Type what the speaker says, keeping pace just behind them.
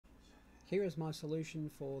Here is my solution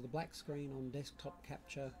for the black screen on desktop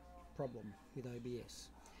capture problem with OBS.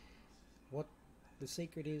 What the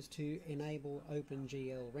secret is to enable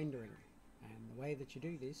OpenGL rendering, and the way that you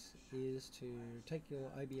do this is to take your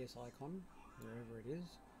OBS icon, wherever it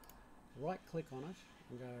is, right click on it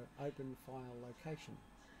and go Open File Location,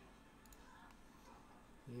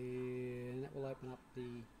 and that will open up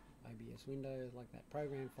the OBS window like that.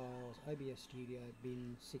 Program Files, OBS Studio,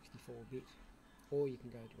 bin 64-bit, or you can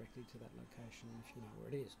go directly to that location if you know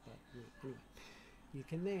where it is. But anyway, you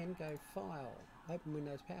can then go File, Open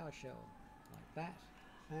Windows PowerShell, like that,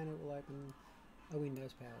 and it will open a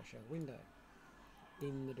Windows PowerShell window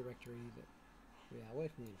in the directory that we are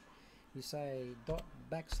working in. You say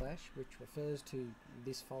 // which refers to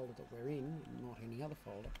this folder that we're in, not any other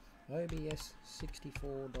folder,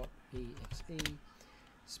 obs64.exe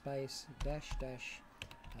space --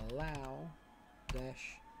 allow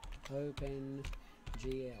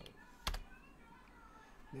 -OpenGL.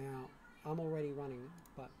 Now I'm already running it,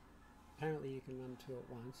 but apparently you can run two at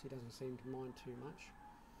once. He doesn't seem to mind too much,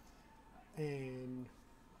 and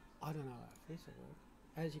I don't know if this will work.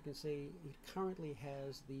 As you can see, it currently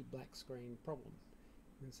has the black screen problem.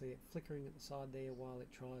 You can see it flickering at the side there while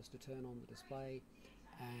it tries to turn on the display,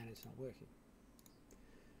 and it's not working.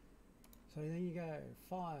 So then you go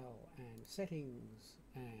File and Settings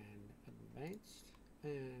and Advanced,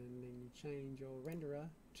 and then you change your renderer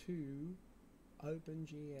to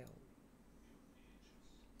OpenGL.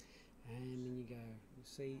 And then you go, you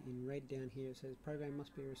see in red down here it says program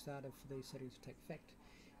must be restarted for these settings to take effect.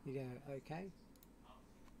 You go OK,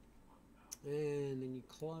 and then you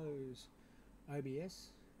close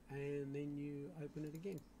OBS, and then you open it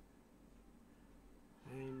again,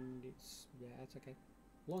 and it's okay.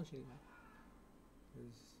 Launch anyway,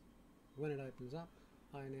 because when it opens up,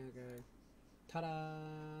 I now go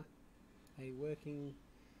ta-da, a working,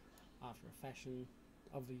 after a fashion,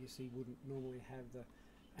 obviously wouldn't normally have the,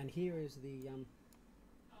 and here is the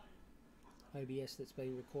OBS that's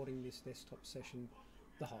been recording this desktop session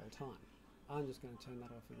the whole time. I'm just going to turn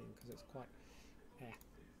that off again because it's quite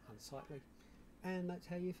unsightly, and that's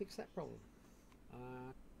how you fix that problem.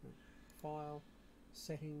 File,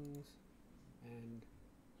 Settings, and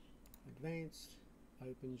Advanced,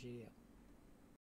 OpenGL.